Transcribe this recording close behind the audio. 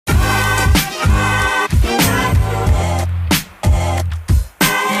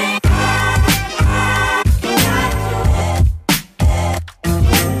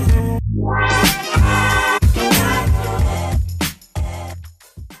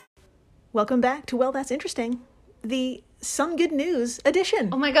Welcome back to Well, That's Interesting, the Some Good News edition.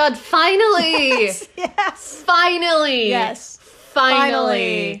 Oh my God, finally! Yes. Finally! Yes.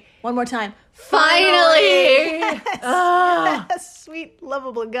 Finally! One more time. Finally! Yes. Ah. Yes. Sweet,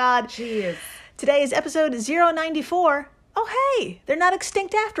 lovable God. Jeez. Today is episode 094. Oh, hey, they're not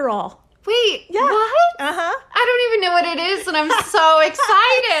extinct after all. Wait, Yeah. what? Uh-huh. I don't even know what it is, and I'm so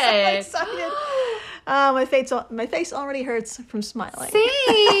excited. Excited. My face already hurts from smiling. Same.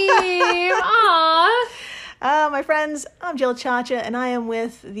 Aw. My friends, I'm Jill Chacha, and I am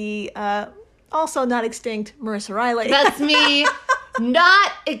with the also not extinct Marissa Riley. That's me.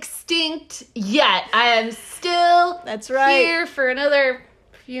 Not extinct yet. I am still That's right. here for another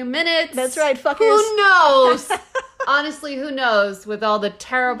few minutes. That's right, fuckers. Who knows? Honestly, who knows with all the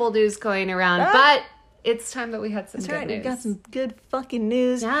terrible news going around. Ah. But it's time that we had some That's good right. news. We've got some good fucking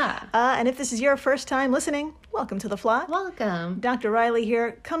news. Yeah. And if this is your first time listening, welcome to the flock. Welcome. Dr. Riley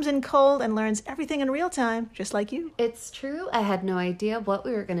here comes in cold and learns everything in real time, just like you. It's true. I had no idea what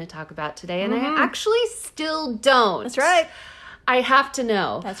we were going to talk about today, and I actually still don't. That's right. I have to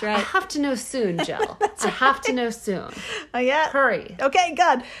know. That's right. I have to know soon, Jill. I have to know soon. Oh, yeah. Hurry. Okay,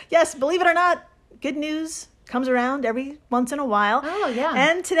 God. Yes, believe it or not, good news comes around every once in a while. Oh, yeah.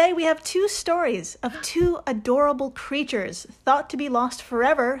 And today we have two stories of two adorable creatures thought to be lost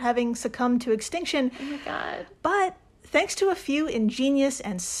forever, having succumbed to extinction. Oh, my God. But thanks to a few ingenious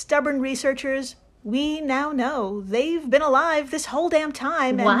and stubborn researchers, we now know they've been alive this whole damn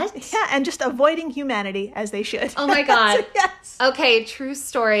time. And, What? Yeah, and just avoiding humanity as they should. Oh, my God. Yes. Okay, true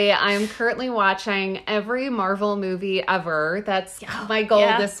story. I am currently watching every Marvel movie ever. That's my goal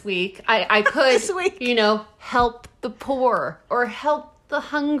Yeah. this week. I could, This week. help the poor or help the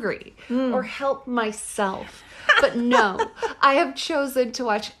hungry or help myself. But no, I have chosen to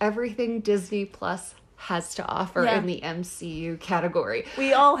watch everything Disney Plus has to offer Yeah. in the MCU category.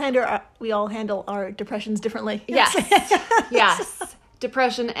 We all handle our depressions differently. Yes. Yes.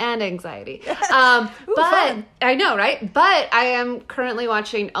 Depression and anxiety. But fun. I know, right? But I am currently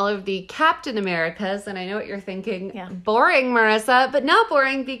watching all of the Captain Americas, and I know what you're thinking. Yeah. Boring, Marissa, but not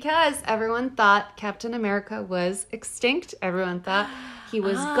boring because everyone thought Captain America was extinct. Everyone thought he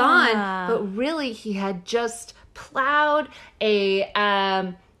was gone, but really he had just plowed a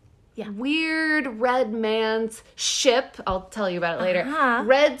weird red man's ship. I'll tell you about it later. Uh-huh.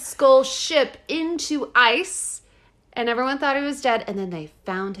 Red Skull ship into ice, and everyone thought he was dead. And then they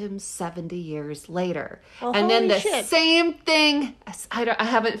found him 70 years later. Well, and then holy the shit. same thing. I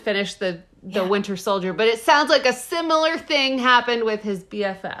haven't finished the Winter Soldier, but it sounds like a similar thing happened with his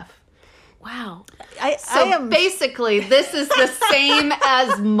BFF. Wow. So basically, this is the same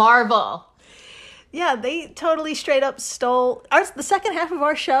as Marvel. Yeah, they totally straight up stole the second half of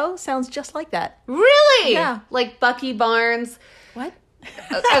our show sounds just like that. Really? Yeah. Like Bucky Barnes. What?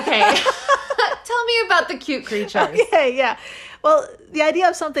 Okay. Tell me about the cute creatures. Okay, yeah. Well, the idea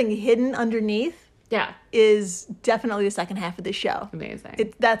of something hidden underneath Yeah. is definitely the second half of the show.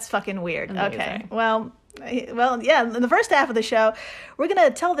 Amazing. That's fucking weird. Amazing. Okay. Well, yeah, in the first half of the show, we're going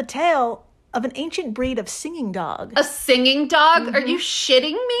to tell the tale of an ancient breed of singing dog. A singing dog? Are you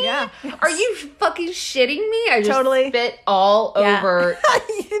shitting me? Yeah. Are you fucking shitting me? I just Totally. spit all Yeah. over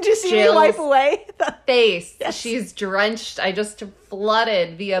You just see me Jill's wipe away. face. Yes. She's drenched. I just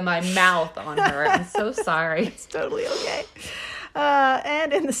flooded via my mouth on her. I'm so sorry. It's totally okay.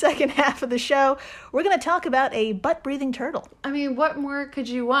 And in the second half of the show, we're going to talk about a butt-breathing turtle. I mean, what more could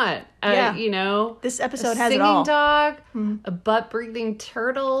you want? Yeah. This episode a has it singing all. dog, a butt-breathing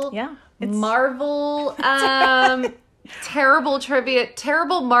turtle. Yeah. Marvel,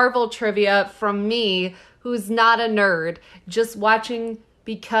 terrible Marvel trivia from me, who's not a nerd, just watching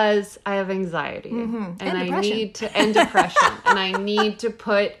because I have anxiety and I depression. need to and depression, and I need to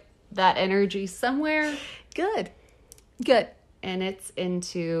put that energy somewhere, Good. and it's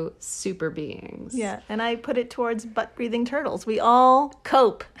into super beings. Yeah, and I put it towards butt-breathing turtles. We all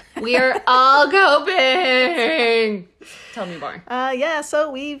cope. We are all coping. Tell me more.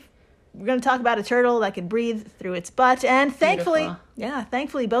 So we're going to talk about a turtle that can breathe through its butt, and thankfully,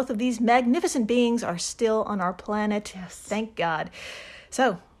 both of these magnificent beings are still on our planet. Yes. Thank God.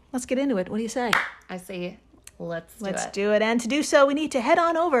 So, let's get into it. What do you say? I say, let's do do it. And to do so, we need to head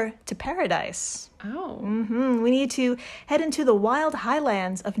on over to paradise. Oh. We need to head into the wild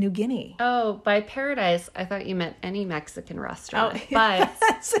highlands of New Guinea. Oh, by paradise, I thought you meant any Mexican restaurant. Oh. But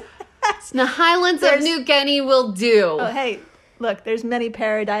the highlands of New Guinea will do. Oh, hey, look, there's many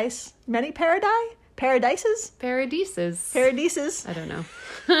paradises? Paradises? Paradises. I don't know.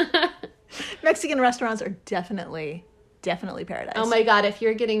 Mexican restaurants are definitely paradise. Oh my God, if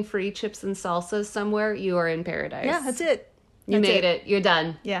you're getting free chips and salsa somewhere, you are in paradise. Yeah, that's it. You made it. You're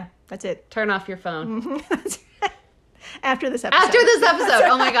done. Yeah. That's it. Turn off your phone. After this episode. After this episode.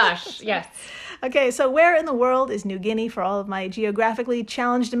 Oh my gosh. Yes. Okay, so where in the world is New Guinea for all of my geographically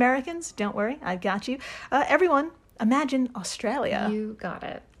challenged Americans? Don't worry, I've got you. Everyone, imagine Australia. You got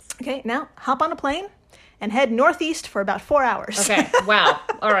it. Okay, now hop on a plane and head northeast for about 4 hours. Okay, wow.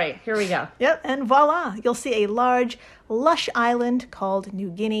 All right, here we go. Yep, and voila, you'll see a large, lush island called New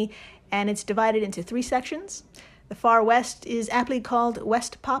Guinea, and it's divided into 3 sections. The far west is aptly called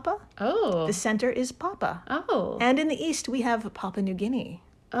West Papa. Oh. The center is Papa. Oh. And in the east, we have Papua New Guinea.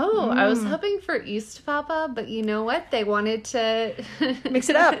 Oh, I was hoping for East Papa, but you know what? They wanted to Mix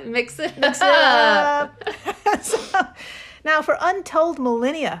it up. Mix it up. So, now, for untold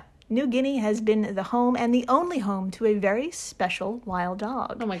millennia, New Guinea has been the home and the only home to a very special wild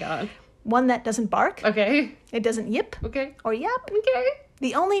dog. Oh my god. One that doesn't bark. Okay. It doesn't yip. Okay. Or yap. Okay.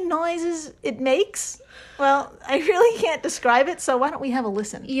 The only noises it makes, well, I really can't describe it, so why don't we have a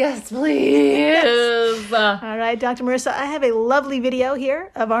listen? Yes, please. All right, Dr. Marissa, I have a lovely video here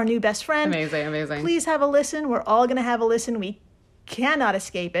of our new best friend. Amazing, amazing. Please have a listen. We're all going to have a listen. We cannot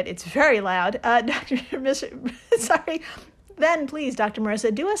escape it. It's very loud. Dr. Marissa, sorry. Then, please, Dr.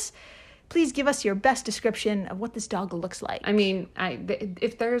 Marissa, please give us your best description of what this dog looks like. I mean,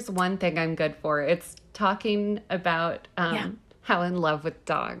 if there's one thing I'm good for, it's talking about how in love with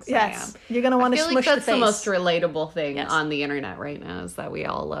dogs I am. You're going to want to smush the face. I feel like that's the most relatable thing on the internet right now is that we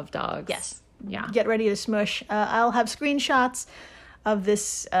all love dogs. Yes. Yeah. Get ready to smush. I'll have screenshots of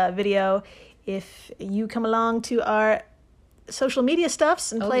this video if you come along to our social media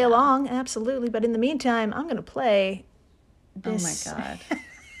stuffs and play along. Absolutely. But in the meantime, I'm going to play this. Oh my God.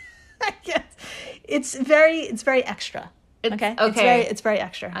 Yes. It's very extra. Okay. It's very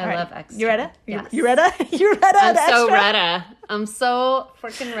extra. I love extra. You ready? Yes. You ready? You ready? I'm so ready. I'm so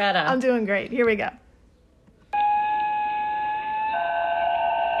freaking ready. I'm doing great. Here we go.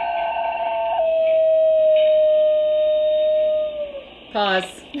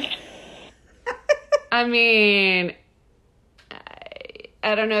 Pause. I mean,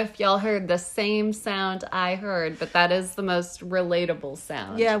 I don't know if y'all heard the same sound I heard, but that is the most relatable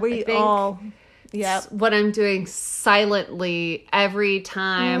sound. Yeah, we all... Yeah, what I'm doing silently every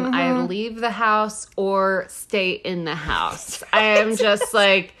time I leave the house or stay in the house. I am just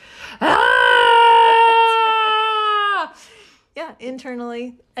like, ah! Yeah,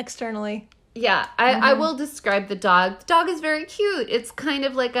 internally, externally. Yeah, I will describe the dog. The dog is very cute. It's kind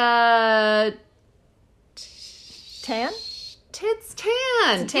of like a... Tan? It's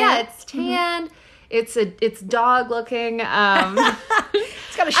tan. Yeah, it's tan. It's dog looking.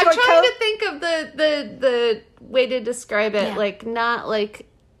 It's got a short I'm trying coat. to think of the way to describe it. Yeah. Like not like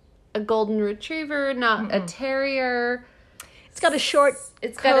a golden retriever, not a terrier. It's got a short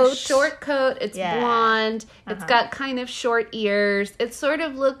It's got a short coat. It's blonde. It's got kind of short ears. It sort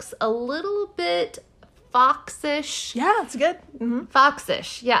of looks a little bit foxish. Yeah, it's good. Mm-hmm.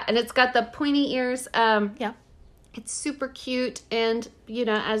 Foxish. Yeah, and it's got the pointy ears. Yeah. It's super cute, and, you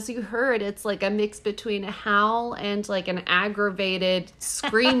know, as you heard, it's like a mix between a howl and, like, an aggravated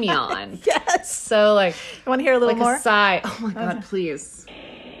scream yawn. Yes! So, like... You want to hear a little more? Like a sigh. Oh, my God, please.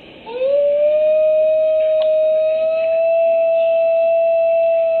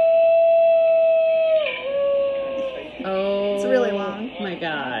 Oh... It's really long. Oh, my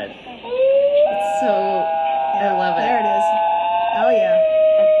God. It's so... I love it. There it is. Oh, yeah.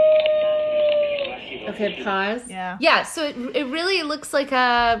 Okay, pause. Yeah. Yeah, so it really looks like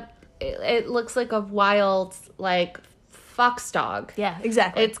it looks like a wild, like, fox dog. Yeah,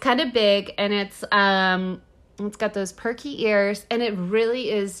 exactly. It's kind of big, and it's got those perky ears, and it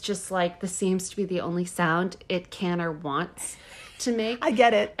really is just like, this seems to be the only sound it can or wants to make. I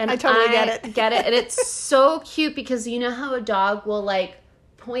get it. And I totally get it. And it's so cute because you know how a dog will, like,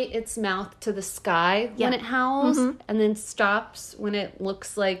 point its mouth to the sky when it howls, and then stops when it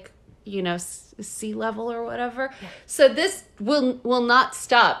looks like, you know, sea level or whatever. Yeah. So this will not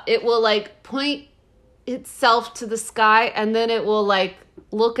stop. It will, like, point itself to the sky, and then it will, like,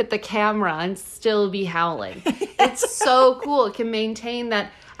 look at the camera and still be howling. Yes. It's so cool. It can maintain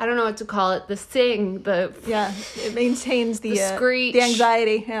that, I don't know what to call it, the sing, it maintains the screech, the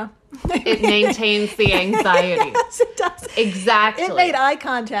anxiety. Yeah. It maintains the anxiety. Yes, it does. Exactly. It made eye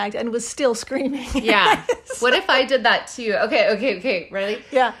contact and was still screaming. Yeah. What if I did that too? Okay. Ready?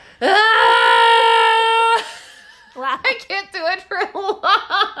 Yeah. Ah! Wow. I can't do it for long.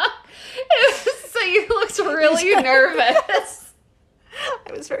 So you looked really nervous.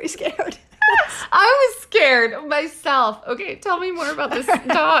 I was very scared. I was scared myself. Okay, tell me more about this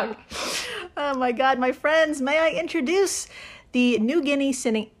dog. Oh my God, my friends, may I introduce the New Guinea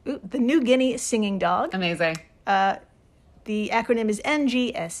singing dog. Amazing. The acronym is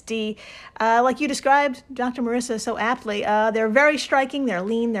NGSD. Like you described, Dr. Marissa, so aptly, they're very striking. They're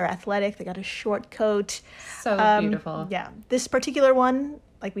lean. They're athletic. They got a short coat. So beautiful. Yeah. This particular one,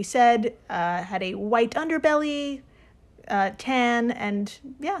 like we said, had a white underbelly, tan, and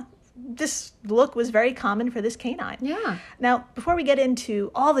yeah, this look was very common for this canine. Yeah. Now, before we get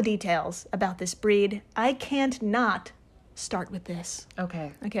into all the details about this breed, I can't not start with this.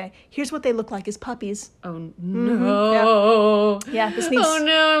 Okay. Okay, here's what they look like as puppies. Oh no. Yeah, this needs. Oh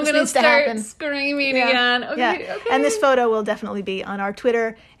no, I'm this gonna needs to start happen. screaming Yeah. again. Okay, Yeah. okay. And this photo will definitely be on our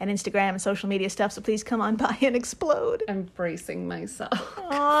Twitter and Instagram and social media stuff, so please come on by and explode. I'm bracing myself.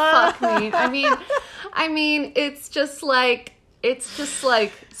 Aw. Fuck me. I mean, it's just like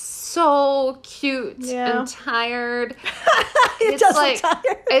so cute Yeah. and tired. It It's does like look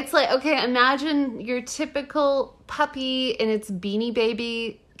tired. it's like, okay, imagine your typical puppy in its Beanie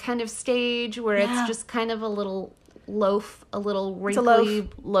Baby kind of stage where Yeah. it's just kind of a little loaf, a little a loaf. wrinkly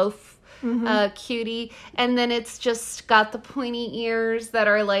loaf. Cutie, and then it's just got the pointy ears that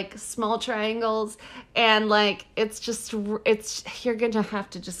are like small triangles, and like it's you're gonna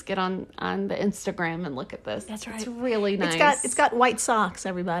have to just get on the Instagram and look at this. That's right. It's really nice. It's got white socks,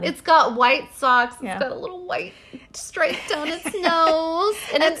 everybody. It's got white socks. Yeah. It's got a little white stripe down its nose,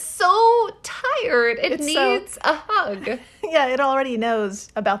 and it's so tired. It It's so- needs a hug. Yeah, it already knows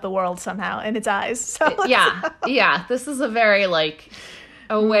about the world somehow in its eyes. So Yeah. This is a very like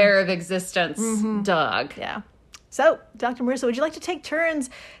aware of existence dog. Yeah. So, Dr. Marissa, would you like to take turns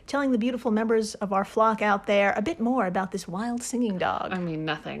telling the beautiful members of our flock out there a bit more about this wild singing dog? I mean,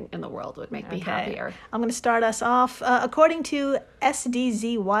 nothing in the world would make me Okay. happier. I'm going to start us off. According to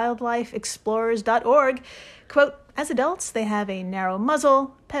sdzwildlifeexplorers.org, quote, as adults, they have a narrow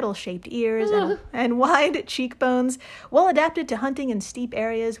muzzle, petal-shaped ears, and wide cheekbones. Well adapted to hunting in steep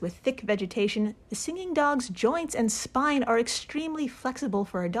areas with thick vegetation, the singing dog's joints and spine are extremely flexible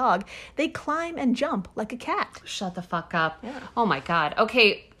for a dog. They climb and jump like a cat. Shut the fuck up. Oh my God.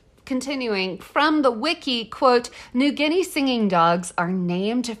 Okay. Continuing from the wiki, quote, New Guinea singing dogs are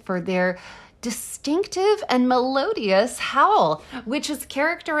named for their distinctive and melodious howl, which is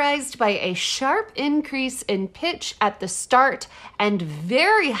characterized by a sharp increase in pitch at the start and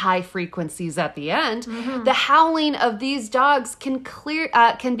very high frequencies at the end. The howling of these dogs can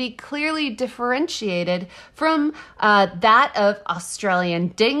be clearly differentiated from that of Australian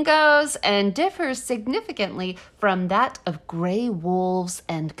dingoes and differs significantly from that of gray wolves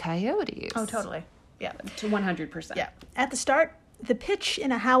and coyotes. Oh, totally. Yeah. To 100%. Yeah. At the start, the pitch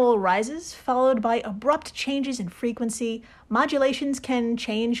in a howl rises, followed by abrupt changes in frequency. Modulations can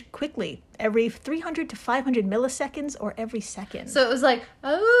change quickly, every 300 to 500 milliseconds or every second. So it was like,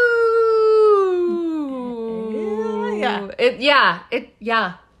 oh. Yeah.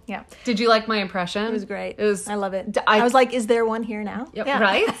 Yeah. Yeah. Did you like my impression? It was great. It was. I love it. I I was like, is there one here now? Yep, Yeah.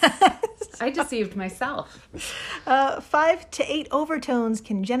 right? I deceived myself. 5 to 8 overtones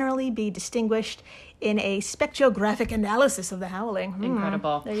can generally be distinguished in a spectrographic analysis of the howling.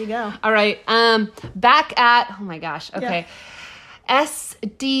 Incredible. There you go. All right. Back at, oh my gosh. Okay.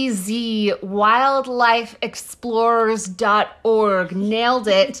 sdzwildlifeexplorers.org. Nailed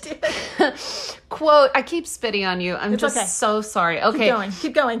it. Quote, I keep spitting on you. I'm just okay. so sorry. Okay.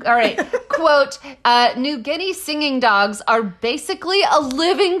 Keep going. All right. Quote, New Guinea singing dogs are basically a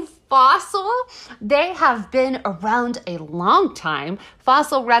living fossil. They have been around a long time.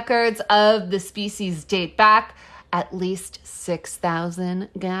 Fossil records of the species date back at least 6,000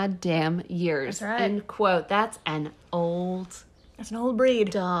 goddamn years. That's right. End quote. That's an old That's an old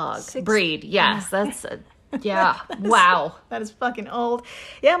breed. dog. Breed. Yes. That's a, yeah. Wow. That is fucking old.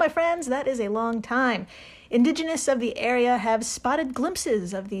 Yeah, my friends, that is a long time. Indigenous of the area have spotted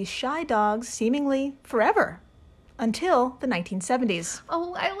glimpses of these shy dogs seemingly forever. Until the 1970s.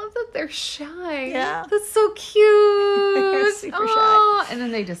 Oh, I love that they're shy. Yeah. That's so cute. They're super shy. Aw, and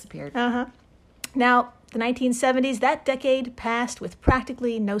then they disappeared. Uh-huh. Now, the 1970s, that decade passed with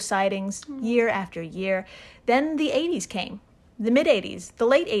practically no sightings year after year. Then the 80s came. The mid-80s, the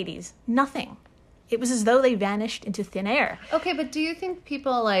late 80s, nothing. It was as though they vanished into thin air. Okay, but do you think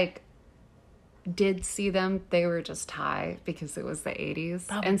people like did see them? They were just high because it was the 80s.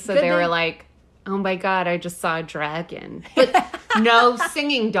 And so could they were be. like, oh my God, I just saw a dragon. But no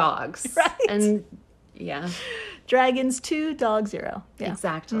singing dogs. Right. And yeah, Dragons 2, Dog 0. Yeah,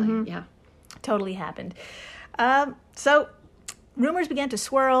 exactly. Yeah. totally happened. So rumors began to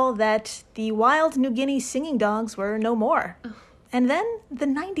swirl that the wild New Guinea singing dogs were no more. And then the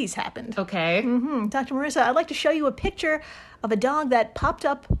 90s happened. Okay. Dr. Marissa, I'd like to show you a picture of a dog that popped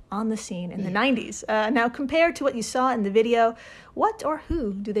up on the scene in the 90s. Now, compared to what you saw in the video, what or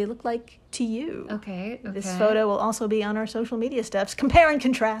who do they look like to you? Okay. This photo will also be on our social media stuffs. Compare and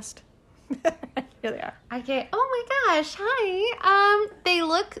contrast. Here they are. Okay. Oh my gosh. Hi. They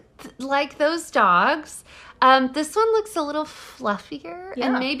look like those dogs. This one looks a little fluffier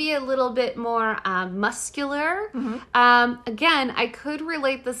and maybe a little bit more muscular. Again, I could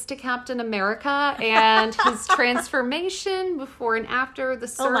relate this to Captain America and his transformation before and after the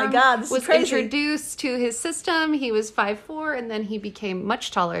serum was introduced to his system. He was 5'4", and then he became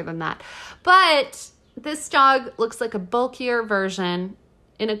much taller than that. But this dog looks like a bulkier version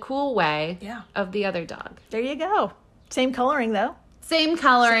in a cool way of the other dog. There you go. Same coloring, though. Same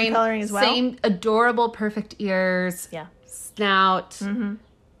coloring. Same coloring as well. Same adorable, perfect ears. Yeah. Snout.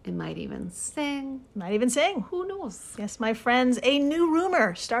 It might even sing. Might even sing. Who knows? Yes, my friends, a new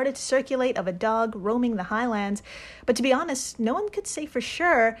rumor started to circulate of a dog roaming the highlands. But to be honest, no one could say for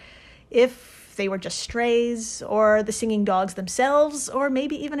sure if they were just strays or the singing dogs themselves or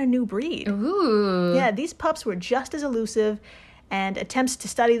maybe even a new breed. Ooh. Yeah, these pups were just as elusive, and attempts to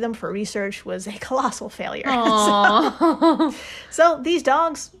study them for research was a colossal failure. So these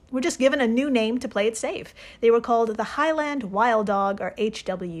dogs were just given a new name to play it safe. They were called the Highland Wild Dog, or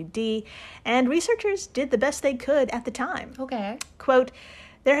HWD, and researchers did the best they could at the time. Okay. Quote,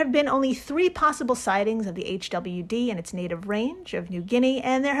 there have been only 3 possible sightings of the HWD in its native range of New Guinea,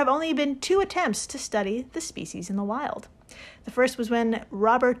 and there have only been 2 attempts to study the species in the wild. The first was when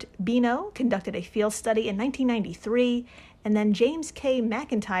Robert Bino conducted a field study in 1993, and then James K.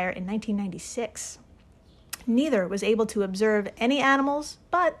 McIntyre in 1996. Neither was able to observe any animals,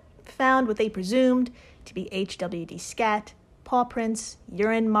 but found what they presumed to be HWD scat, paw prints,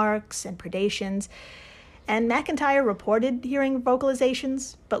 urine marks, and predations. And McIntyre reported hearing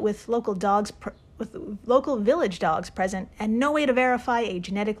vocalizations, but with local village dogs present and no way to verify a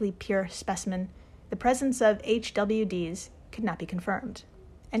genetically pure specimen, the presence of HWDs could not be confirmed.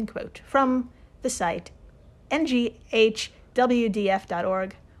 End quote. From the site nghwdf.org.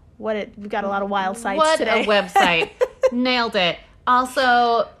 We've got a lot of wild sites today. What a website. Nailed it.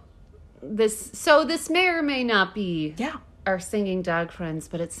 Also, this may or may not be our singing dog friends,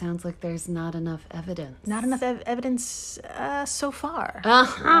 but it sounds like there's not enough evidence. Not enough evidence so far.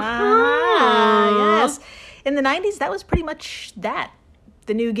 Uh-huh. Yes. In the 90s, that was pretty much that.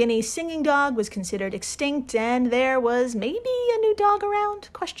 The New Guinea singing dog was considered extinct, and there was maybe a new dog around, ?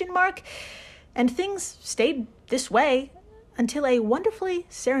 And things stayed this way until a wonderfully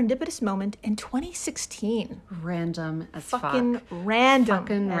serendipitous moment in 2016. Random as Fucking fuck. random.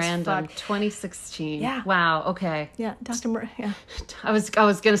 Fucking as random. fuck. 2016. Yeah. Wow. Okay. Yeah, Dr. Yeah. I was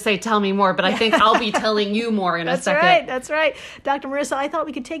gonna say tell me more, but I think I'll be telling you more in a second. That's right. Dr. Marissa, I thought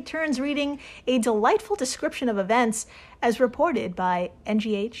we could take turns reading a delightful description of events as reported by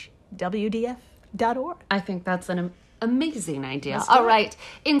NGHWDF.org. I think that's an amazing idea. All right.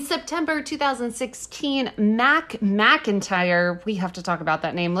 In September 2016, Mac McIntyre, we have to talk about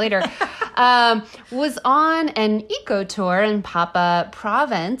that name later, was on an eco tour in Papa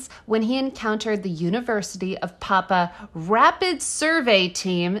Province when he encountered the University of Papa Rapid Survey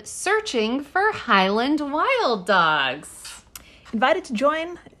Team searching for Highland wild dogs. Invited to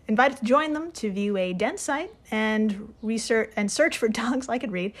join them to view a den site and search for dogs. I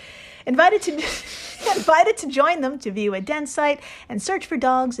could read. Invited to join them to view a den site and search for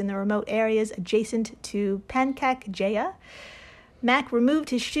dogs in the remote areas adjacent to Pankak Jaya. Mac removed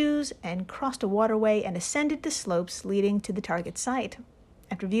his shoes and crossed a waterway and ascended the slopes leading to the target site.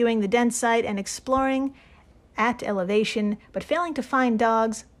 After viewing the den site and exploring at elevation, but failing to find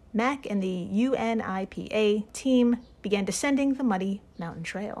dogs, Mac and the UNIPA team began descending the muddy mountain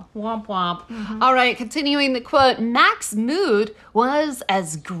trail. Womp womp. Mm-hmm. All right, continuing the quote, Mac's mood was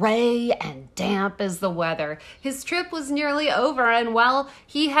as gray and damp as the weather. His trip was nearly over, and while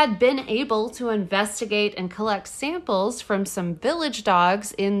he had been able to investigate and collect samples from some village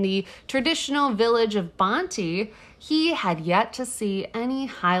dogs in the traditional village of Bonti, he had yet to see any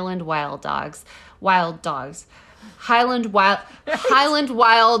Highland wild dogs. Highland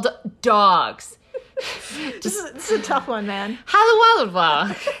wild dogs. This is a tough one, man. Highland wild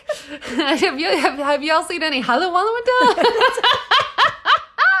dog. Have y'all seen any Highland wild dogs?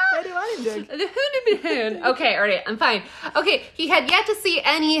 Why do I dig? Okay, all right, I'm fine. Okay, he had yet to see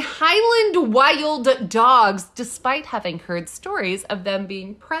any Highland wild dogs, despite having heard stories of them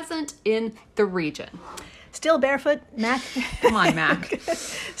being present in the region. Still barefoot, Mac. Come on, Mac.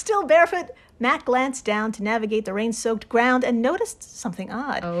 Still barefoot, Mac glanced down to navigate the rain-soaked ground and noticed something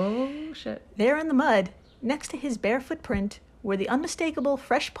odd. Oh, shit. There in the mud, next to his bare footprint, were the unmistakable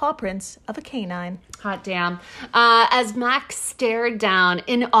fresh paw prints of a canine. Hot damn. As Max stared down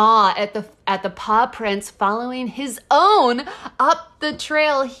in awe at the paw prints following his own up the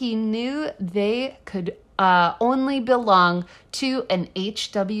trail, he knew they could only belong to an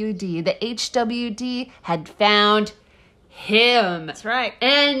HWD. The HWD had found him. That's right.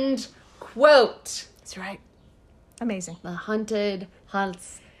 End quote. That's right. Amazing. The hunted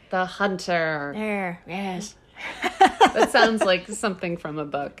hunts the hunter. There. Yes. That sounds like something from a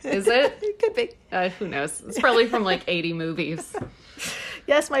book. Is it? It could be. Who knows? It's probably from like 80 movies.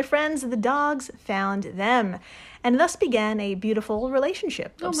 Yes, my friends, the dogs found them. And thus began a beautiful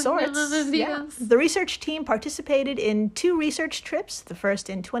relationship of sorts. God, yes. The research team participated in 2 research trips, the first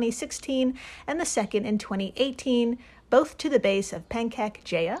in 2016 and the second in 2018, both to the base of Pankak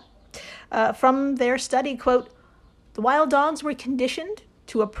Jaya. From their study, quote, the wild dogs were conditioned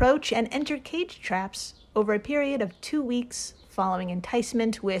to approach and enter cage traps over a period of 2 weeks following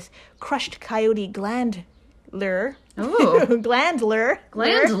enticement with crushed coyote gland lure. Ooh. Glandler.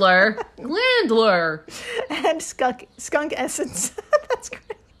 Glandler. And skunk essence. That's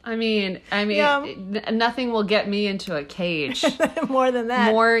great. I mean, nothing will get me into a cage More than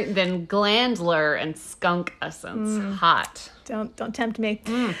that. more than glandler and skunk essence. Hot. Don't tempt me.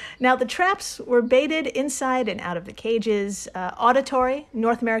 Now, the traps were baited inside and out of the cages. Auditory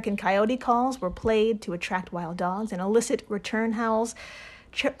North American coyote calls were played to attract wild dogs and elicit return howls.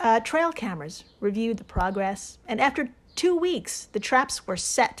 Trail cameras reviewed the progress. And after 2 weeks, the traps were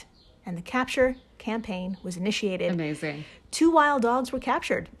set and the capture campaign was initiated. Amazing. 2 wild dogs were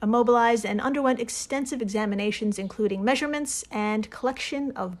captured, immobilized, and underwent extensive examinations, including measurements and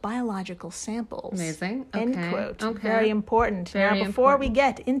collection of biological samples. Amazing. End Okay. quote. Okay. Very important. Very now, before we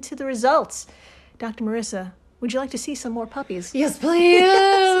important. get into the results, Dr. Marissa, would you like to see some more puppies? Yes, please.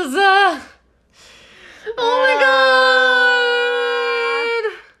 Oh my God.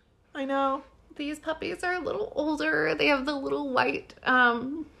 I know. These puppies are a little older. They have the little white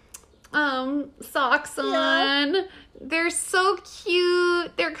socks on. Yeah. They're so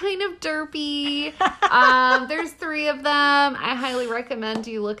cute. They're kind of derpy. There's 3 of them. I highly recommend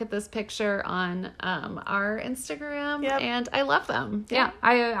you look at this picture on our Instagram. Yep. And I love them. Yeah,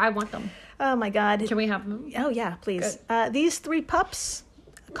 I want them. Oh, my God. Can we have them? Oh, yeah, please. These 3 pups,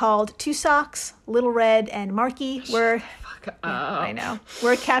 called Two Socks, Little Red, and Marky, were... I know.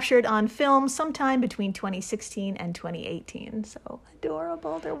 Were captured on film sometime between 2016 and 2018. So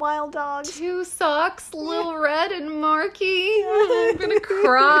adorable. They're wild dogs. 2 Socks, Little Red and Marky. I'm gonna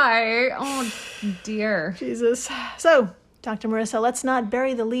cry. Oh dear. Jesus. So, Dr. Marissa, let's not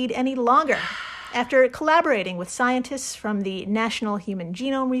bury the lead any longer. After collaborating with scientists from the National Human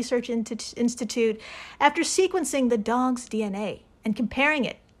Genome Research Institute, after sequencing the dog's DNA and comparing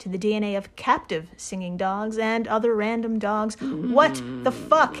it to the DNA of captive singing dogs and other random dogs, what the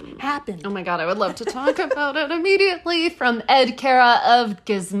fuck happened? Oh my God, I would love to talk about it immediately. From Ed Kara of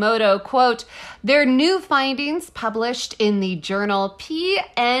Gizmodo, quote, their new findings published in the journal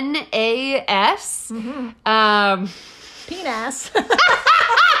PNAS. Penis.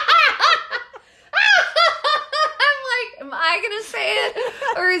 Am I going to say it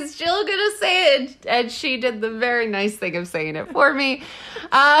or is Jill going to say it? And she did the very nice thing of saying it for me.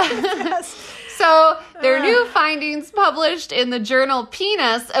 So their new findings published in the journal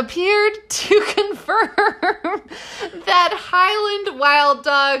PNAS appeared to confirm that Highland wild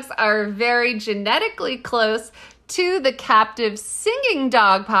dogs are very genetically close to the captive singing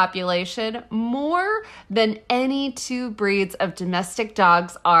dog population, more than any 2 breeds of domestic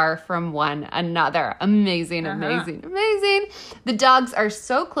dogs are from one another. Amazing, amazing, amazing. The dogs are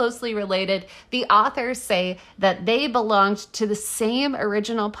so closely related, the authors say that they belonged to the same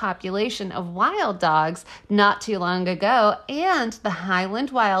original population of wild dogs not too long ago, and the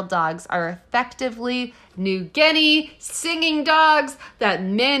Highland wild dogs are effectively New Guinea singing dogs that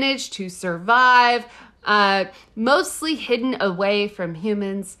managed to survive, mostly hidden away from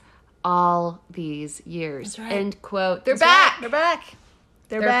humans all these years. That's right. End quote. They're back. They're back.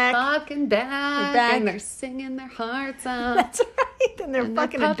 They're They're back. fucking back. They're back. And they're singing their hearts out. That's right. And they're And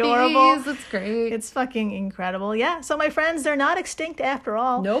fucking they're puppies. adorable. It's great. It's fucking incredible. Yeah. So, my friends, they're not extinct after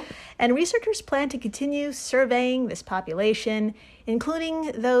all. Nope. And researchers plan to continue surveying this population,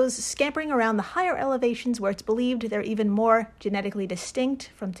 including those scampering around the higher elevations where it's believed they're even more genetically distinct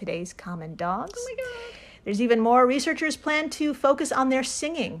from today's common dogs. Oh my God. There's even more. Researchers plan to focus on their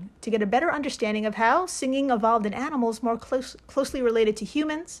singing to get a better understanding of how singing evolved in animals more closely related to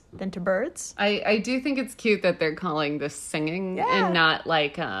humans than to birds. I do think it's cute that they're calling this singing and not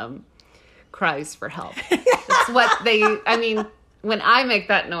like cries for help. It's what they, I mean, when I make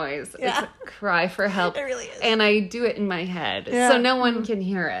that noise, Yeah. it's a cry for help. It really is. And I do it in my head, Yeah. so no one can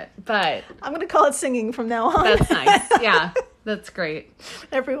hear it. But I'm going to call it singing from now on. that's nice. Yeah, that's great.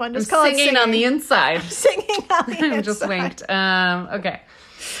 Everyone, just I'm call it singing on the inside. Singing on the I just inside. winked. Okay.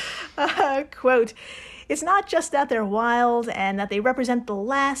 Quote, "It's not just that they're wild and that they represent the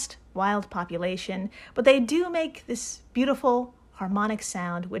last wild population, but they do make this beautiful harmonic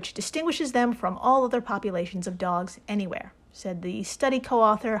sound which distinguishes them from all other populations of dogs anywhere," said the study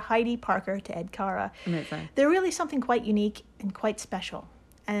co-author Heidi Parker to Ed Cara. Amazing. "They're really something quite unique and quite special.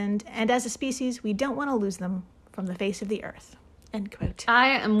 And as a species, we don't want to lose them from the face of the earth." End quote. I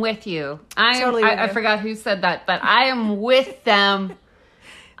am with you. Totally with I you. forgot who said that, but I am with them.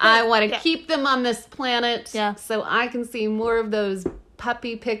 I want to keep them on this planet so I can see more of those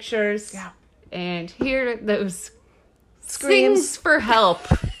puppy pictures and hear those screams for help.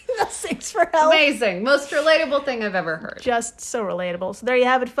 Thanks for help. Amazing. Most relatable thing I've ever heard. Just so relatable. So there you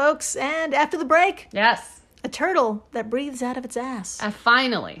have it, folks. And after the break, Yes. a turtle that breathes out of its ass.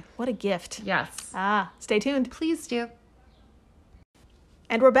 Finally. What a gift. Yes. Stay tuned. Please do.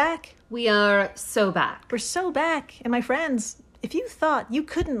 And we're back. We are so back. We're so back. And my friends, if you thought you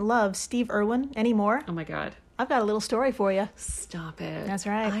couldn't love Steve Irwin anymore, Oh my God. I've got a little story for you. Stop it. That's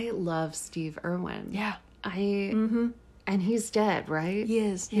right. I love Steve Irwin. Yeah. And he's dead, right? He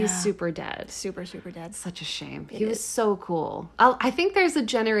is. He's Yeah. super dead. Super, super dead. Such a shame. He was so cool. I think there's a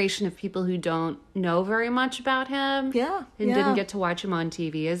generation of people who don't know very much about him. Yeah. And yeah. didn't get to watch him on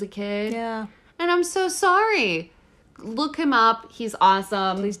TV as a kid. Yeah. And I'm so sorry. Look him up. He's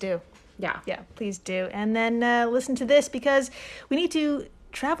awesome. Please do. Yeah. Yeah, please do. And then listen to this, because we need to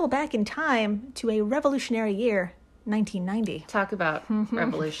travel back in time to a revolutionary year, 1990. Talk about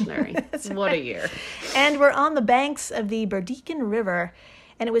revolutionary. What a year. And we're on the banks of the Burdekin River.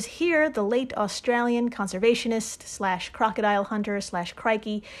 And it was here the late Australian conservationist / crocodile hunter /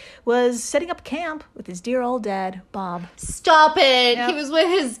 crikey was setting up camp with his dear old dad, Bob. Stop it. Yep. He was with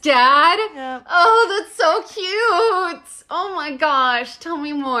his dad? Yep. Oh, that's so cute. Oh my gosh. Tell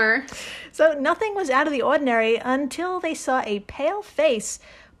me more. So nothing was out of the ordinary until they saw a pale face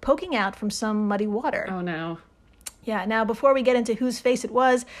poking out from some muddy water. Oh no. Yeah, now before we get into whose face it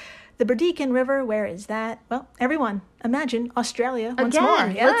was, the Burdekin River, where is that? Well, everyone, imagine Australia once Again, more.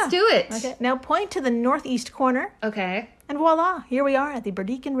 Yeah. let's do it. Okay, now point to the northeast corner, Okay. and voila, here we are at the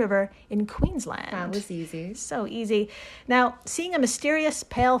Burdekin River in Queensland. That was easy. So easy. Now, seeing a mysterious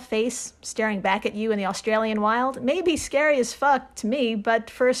pale face staring back at you in the Australian wild may be scary as fuck to me, but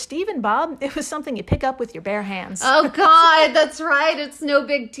for Steve and Bob, it was something you pick up with your bare hands. Oh God, that's right. It's no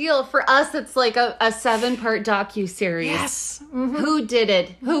big deal. For us, it's like a 7-part docuseries. Yes. Who did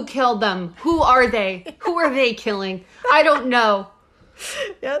it? Who killed them? Who are they? Who are they killing? I don't know.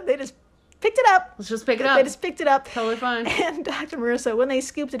 Yeah, they just picked it up. Let's just pick it up. They just picked it up. Totally fine. And Dr. Marissa, when they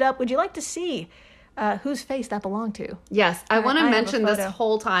scooped it up, would you like to see whose face that belonged to? Yes, I want to I have a mention this photo.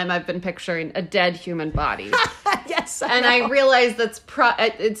 whole time I've been picturing a dead human body. Yes. And I realize it's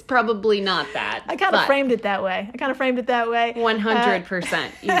probably not that. I kind of framed it that way.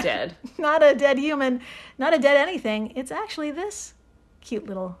 100% you did. Not a dead human, not a dead anything. It's actually this cute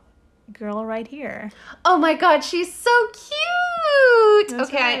little girl right here. Oh my God, she's so cute. That's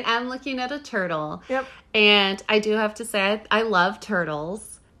okay, right. I am looking at a turtle. Yep. And I do have to say, I love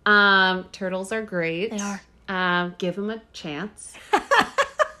turtles. Turtles are great. They are. Give them a chance.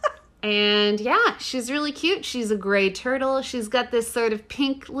 And yeah, she's really cute. She's a gray turtle. She's got this sort of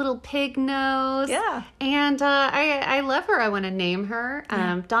pink little pig nose. Yeah. And I love her. I want to name her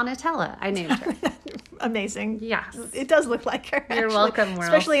Donatella. I named her. Amazing. Yes. It does look like her. You're actually, welcome, world.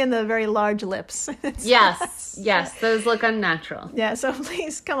 especially in the very large lips. Yes, those look unnatural. Yeah, so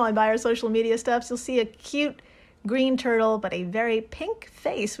please come on by our social media stuffs. You'll see a cute green turtle, but a very pink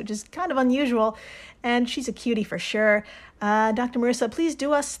face, which is kind of unusual. And she's a cutie for sure. Dr. Marissa, please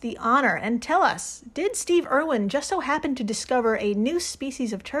do us the honor and tell us, did Steve Irwin just so happen to discover a new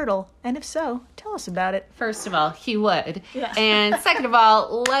species of turtle? And if so, tell us about it. First of all, he would. Yeah. And second of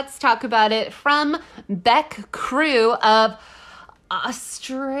all, let's talk about it from Beck Crew of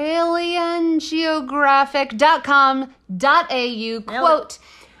AustralianGeographic.com.au. Quote,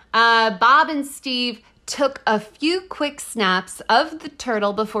 Bob and Steve took a few quick snaps of the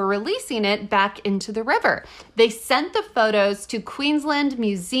turtle before releasing it back into the river. They sent the photos to Queensland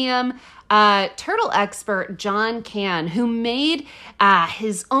Museum turtle expert John Can, who made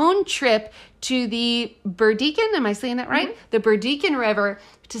his own trip to the Burdekin, am I saying that right? The Burdekin River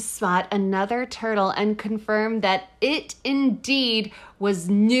to spot another turtle and confirm that it indeed was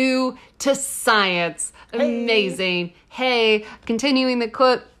new to science. Amazing. Hey, continuing the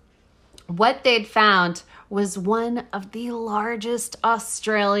quote, what they'd found was one of the largest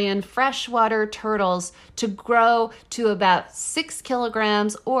Australian freshwater turtles to grow to about 6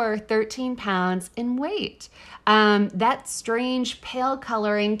 kilograms or 13 pounds in weight. That strange pale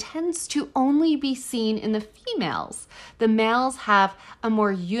coloring tends to only be seen in the females. The males have a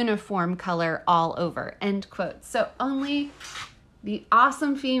more uniform color all over, end quote. So only the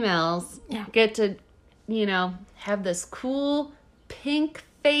awesome females get to, have this cool pink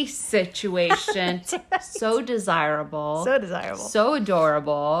face situation. So desirable. So desirable. So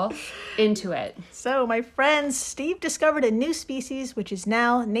adorable. Into it. So, my friends, Steve discovered a new species which is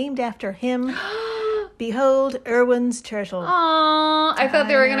now named after him. Behold, Irwin's turtle. Aww, I thought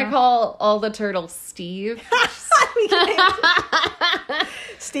they were going to call all the turtles Steve.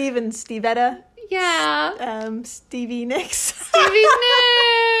 Steve and Stevetta. Yeah. Stevie Nicks. Stevie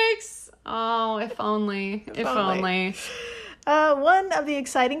Nicks. Oh, if only. If only. One of the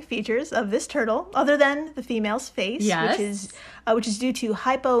exciting features of this turtle, other than the female's face, which is due to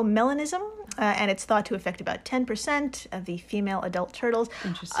hypomelanism, and it's thought to affect about 10% of the female adult turtles.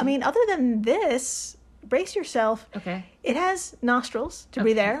 Interesting. I mean, other than this, brace yourself. Okay. It has nostrils to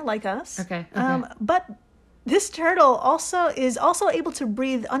breathe air, like us. Okay. But this turtle is also able to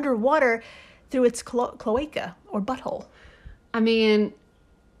breathe underwater through its cloaca or butthole. I mean,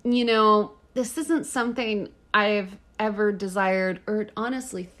 this isn't something I've ever desired or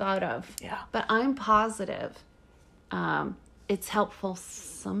honestly thought of. Yeah. But I'm positive it's helpful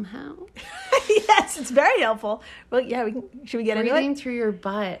somehow. Yes, it's very helpful. Well, yeah, should we get into it? Breathing through your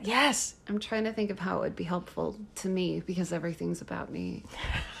butt. Yes. I'm trying to think of how it would be helpful to me because everything's about me.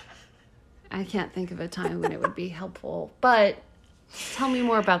 I can't think of a time when it would be helpful. But tell me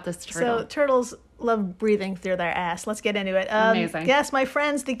more about this turtle. So turtles love breathing through their ass. Let's get into it. Amazing. Yes, my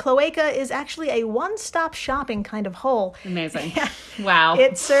friends, the cloaca is actually a one-stop shopping kind of hole. Amazing. Yeah. Wow.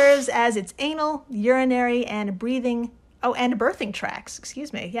 It serves as its anal, urinary, and birthing tracts.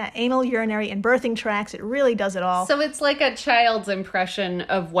 Excuse me. Yeah, anal, urinary, and birthing tracts. It really does it all. So it's like a child's impression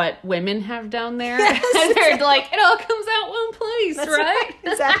of what women have down there. Yes, and they're like, it all comes out one place, right?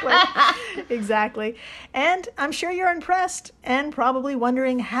 Exactly. Exactly. And I'm sure you're impressed and probably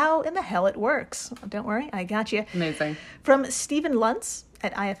wondering how in the hell it works. Don't worry, I got you. Amazing. From Stephen Luntz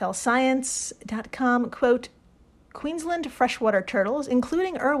at iflscience.com, quote, Queensland freshwater turtles,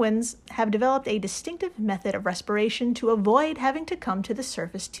 including Irwins, have developed a distinctive method of respiration to avoid having to come to the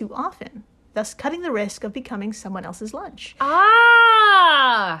surface too often, thus cutting the risk of becoming someone else's lunch.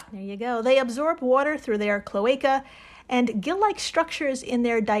 Ah! There you go. They absorb water through their cloaca, and gill-like structures in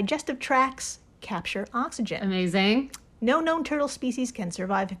their digestive tracts capture oxygen. Amazing. No known turtle species can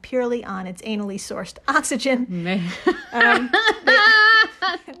survive purely on its anally sourced oxygen.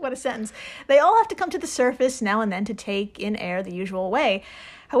 What a sentence. They all have to come to the surface now and then to take in air the usual way.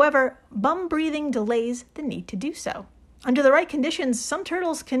 However, bum breathing delays the need to do so. Under the right conditions, some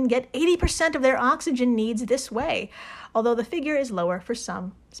turtles can get 80% of their oxygen needs this way, although the figure is lower for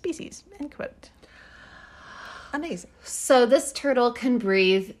some species. End quote. Amazing. So this turtle can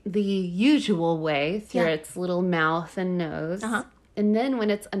breathe the usual way through its little mouth and nose. Uh-huh. And then when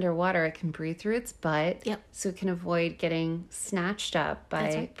it's underwater, it can breathe through its butt. Yep. So it can avoid getting snatched up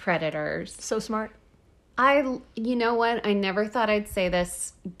by predators. So smart. You know what? I never thought I'd say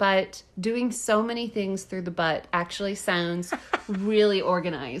this, but doing so many things through the butt actually sounds really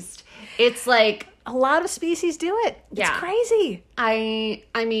organized. It's like a lot of species do it. It's crazy. I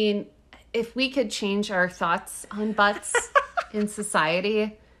mean, if we could change our thoughts on butts in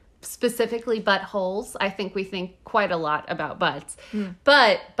society, specifically buttholes, I think we think quite a lot about butts.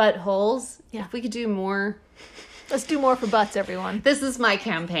 But buttholes, if we could do more. Let's do more for butts, everyone. This is my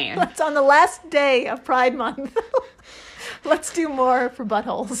campaign. Let's on the last day of Pride Month. Let's do more for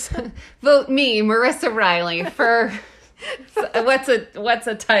buttholes. Vote me, Marissa Riley, for what's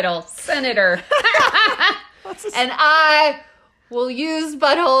a title? Senator. And I will use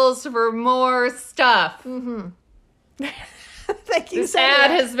buttholes for more stuff. Mm-hmm. Thank you, This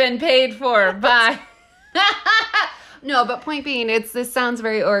ad has been paid for by... No, but point being, this sounds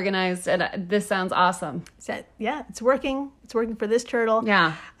very organized, and this sounds awesome. Yeah, it's working. It's working for this turtle.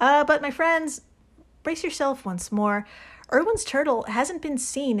 Yeah. But my friends, brace yourself once more. Irwin's turtle hasn't been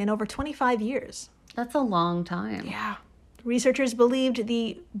seen in over 25 years. That's a long time. Yeah. Researchers believed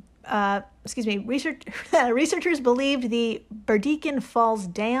the Burdekin Falls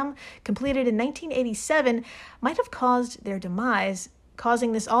Dam, completed in 1987, might have caused their demise,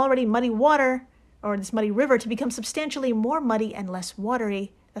 causing this already muddy water, or this muddy river, to become substantially more muddy and less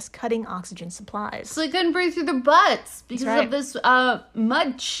watery, thus cutting oxygen supplies. So they couldn't breathe through their butts because of this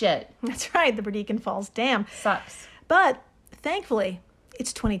mud shit. That's right, the Burdekin Falls Dam. Sucks. But thankfully,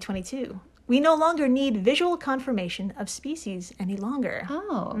 it's 2022. We no longer need visual confirmation of species any longer.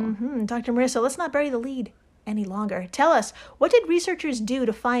 Oh. Dr. Marissa, let's not bury the lead any longer. Tell us, what did researchers do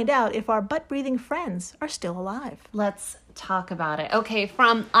to find out if our butt-breathing friends are still alive? Let's talk about it. Okay,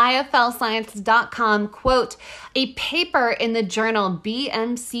 from iflscience.com, quote, a paper in the journal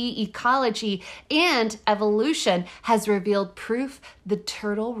BMC Ecology and Evolution has revealed proof the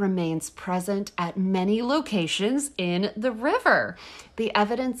turtle remains present at many locations in the river. The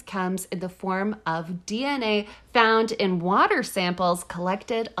evidence comes in the form of DNA found in water samples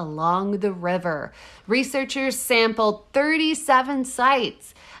collected along the river. Researchers sampled 37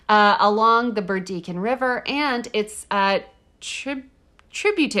 sites along the Burdekin River and its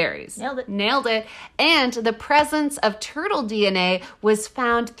tributaries. Nailed it. And the presence of turtle DNA was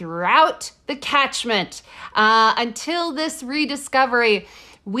found throughout the catchment. Until this rediscovery,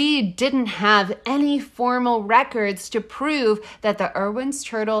 we didn't have any formal records to prove that the Irwin's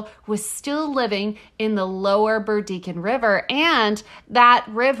turtle was still living in the lower Burdekin River, and that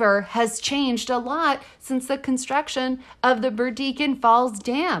river has changed a lot since the construction of the Burdekin Falls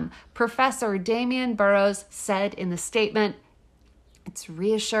Dam. Professor Damian Burrows said in the statement, "It's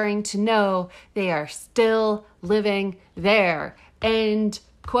reassuring to know they are still living there." End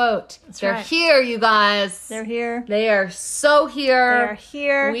quote. They're right. here, you guys. They're here. They are so here. They're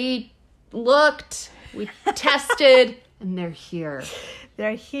here. We looked, we tested, and they're here.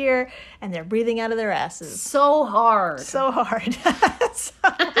 They're here, and they're breathing out of their asses. So hard. So hard.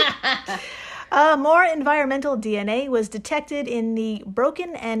 More environmental DNA was detected in the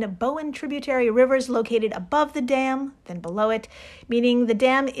Broken and Bowen tributary rivers located above the dam than below it, meaning the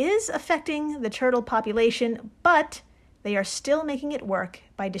dam is affecting the turtle population, but they are still making it work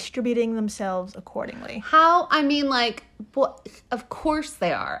by distributing themselves accordingly. How? I mean, like, well, of course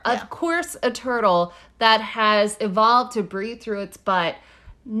they are. Yeah. Of course a turtle that has evolved to breathe through its butt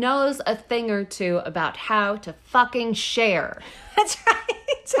knows a thing or two about how to fucking share. That's right.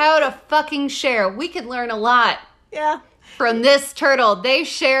 How to fucking share. We could learn a lot Yeah. from this turtle. They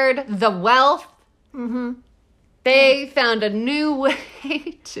shared the wealth. They found a new way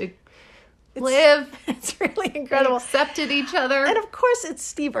to live. It's really They incredible. accepted each other. And of course, it's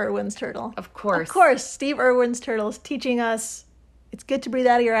Steve Irwin's turtle. Of course. Of course, Steve Irwin's turtle is teaching us it's good to breathe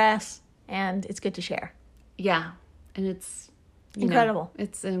out of your ass and it's good to share. Yeah. And it's you know, Incredible.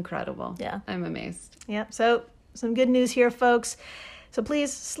 it's incredible. Yeah. I'm amazed. Yep. So, some good news here, folks. So,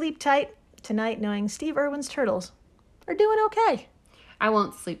 please sleep tight tonight knowing Steve Irwin's turtles are doing okay. I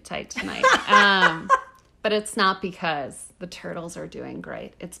won't sleep tight tonight. But it's not because the turtles are doing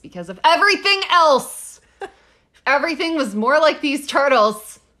great. It's because of everything else. If everything was more like these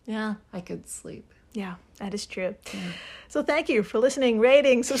turtles, Yeah. I could sleep. Yeah, that is true. So, thank you for listening,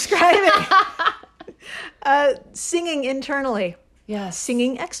 rating, subscribing, singing internally, Yes.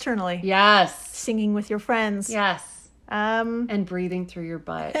 singing externally, Yes. singing with your friends. Yes. And And breathing through your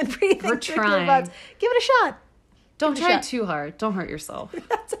butt. breathing We're through your trying. butts. Give it a shot. Don't Give it a try shot. too hard. Don't hurt yourself.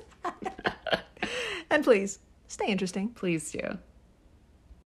 And please, stay interesting. Please do.